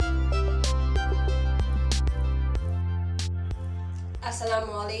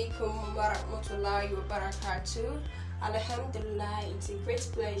Assalamu alaikum warahmatullahi wabarakatuh. Alhamdulillah, it's a great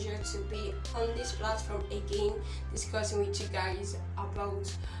pleasure to be on this platform again, discussing with you guys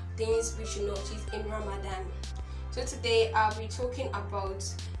about things we should notice in Ramadan. So today I'll be talking about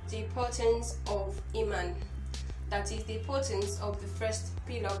the importance of Iman, that is the importance of the first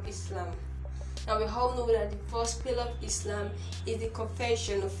pillar of Islam. Now we all know that the first pillar of Islam is the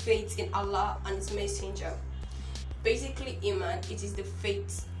confession of faith in Allah and His Messenger. Basically, Iman, it is the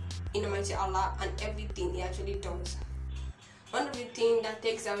faith in Almighty Allah and everything He actually does. One of the things that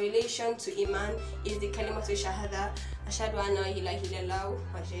takes a relation to Iman is the kalimatu shahada, ashhadu anna ilaha illallah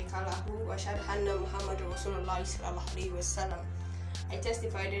wa sharika lahu wa ashhadu anna Muhammadur Rasulullah sallallahu alaihi wasallam. I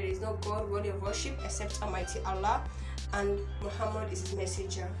testify there is no God worthy of worship except Almighty Allah, and Muhammad is His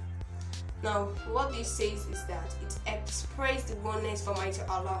messenger. Now, what this says is that it expresses the oneness for Almighty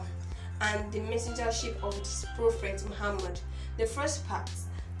Allah and the messengership of His Prophet Muhammad. The first part,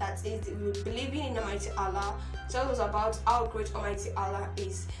 that is believing in Almighty Allah, tells us about how great Almighty Allah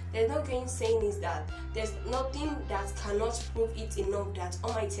is. There's no saying is that there's nothing that cannot prove it enough that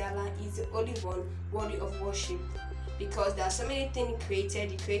Almighty Allah is the only one worthy of worship, because there are so many things He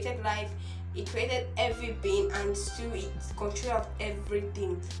created. He created life, He created every being, and still it's control of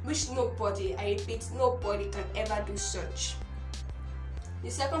everything, which nobody, I repeat, nobody can ever do such. The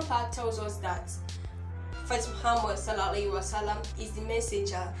second part tells us that Prophet Muhammad sallallahu alaihi wasallam is the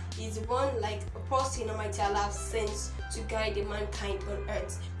messenger. He's the one, like a person Almighty Allah sent to guide the mankind on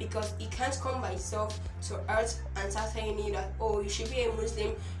earth, because He can't come by Himself to earth and start telling you that, oh, you should be a Muslim,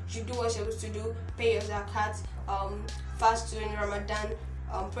 you should do what you're supposed to do, pay your zakat, fast during Ramadan,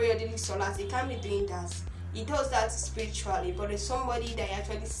 pray your daily salat. He can't be doing that. He does that spiritually, but there's somebody that He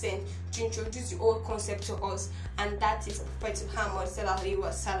actually sent to introduce the whole concept to us, and that is Prophet Muhammad sallallahu alaihi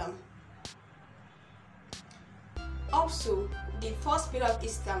wasallam. Also, the first pillar of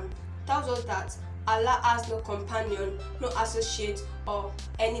Islam tells us that Allah has no companion, no associate, or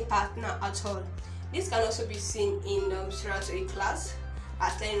any partner at all. This can also be seen in Surah Al-Ikhlas,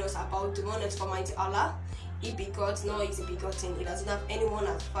 as telling us about the oneness of Almighty Allah. He begot, nor is He begotten. He doesn't have anyone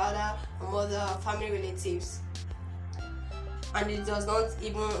as father, or mother, or family relatives, and He does not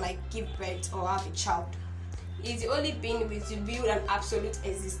even give birth or have a child. He is the only being with revealed and absolute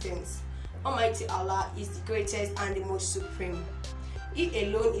existence. Almighty Allah is the greatest and the most supreme. He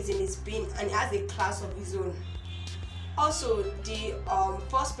alone is in His being, and He has a class of His own. Also, the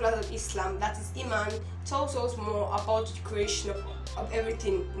first pillar of Islam, that is Iman, tells us more about the creation of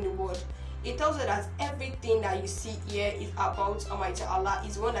everything in the world. It tells us that everything that you see here is about Almighty Allah.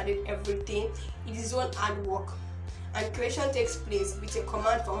 Is one that did everything. It is His own hard work, and creation takes place with a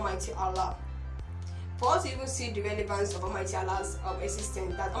command from Almighty Allah. For us to even see the relevance of Almighty Allah's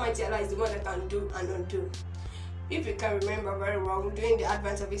existence, that Almighty Allah is the one that can do and undo. If you can remember very well, during the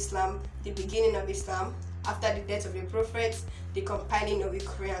advent of Islam, the beginning of Islam, after the death of the prophets, the compiling of the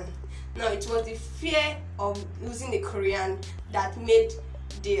Quran. Now, it was the fear of losing the Quran that made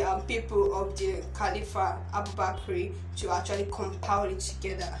the people of the Caliph Abu Bakr to actually compile it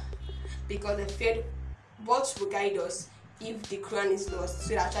together, because they feared what will guide us if the Quran is lost, so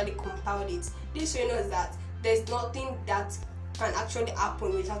they actually compiled it. This shows us that there's nothing that can actually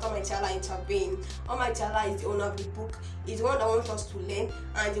happen without Almighty Allah intervening. Almighty Allah is the owner of the book. He's the one that wants us to learn,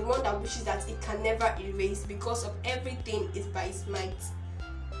 and the one that wishes that it can never erase, because of everything is by His might.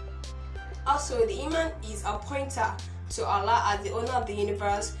 Also, the Iman is a pointer to Allah as the owner of the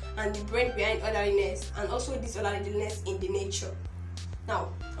universe and the brain behind orderliness, and also disorderliness in the nature. Now,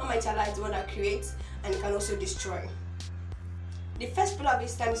 Almighty Allah is the one that creates and can also destroy. The first pillar of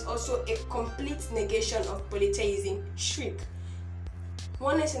Islam is also a complete negation of polytheism, shirk.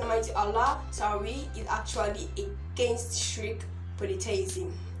 Oneness in Almighty Allah, Tawhid, is actually against shirk,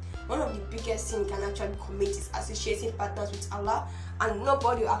 polytheism. One of the biggest things you can actually commit is associating partners with Allah, and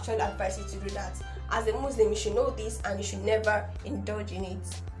nobody will actually advise you to do that. As a Muslim, you should know this, and you should never indulge in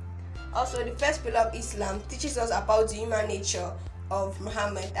it. Also, the first pillar of Islam teaches us about the human nature of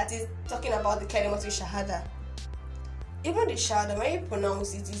Muhammad, that is talking about the kalimatu shahada. Even the Shahada, when you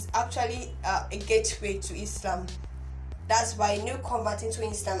pronounce it, is actually a gateway to Islam. That's why new converts into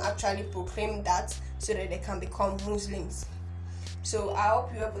Islam actually proclaim that, so that they can become Muslims. So I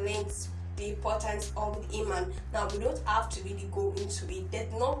hope you have learned the importance of the Iman. Now, we don't have to really go into it.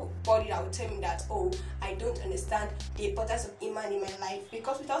 There's nobody that will tell me that, oh, I don't understand the importance of Iman in my life,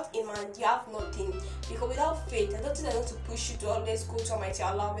 because without Iman, you have nothing. Because without faith, there's nothing that going to push you to always go to Almighty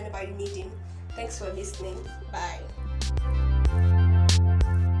Allah whenever you need Him. Thanks for listening. Bye.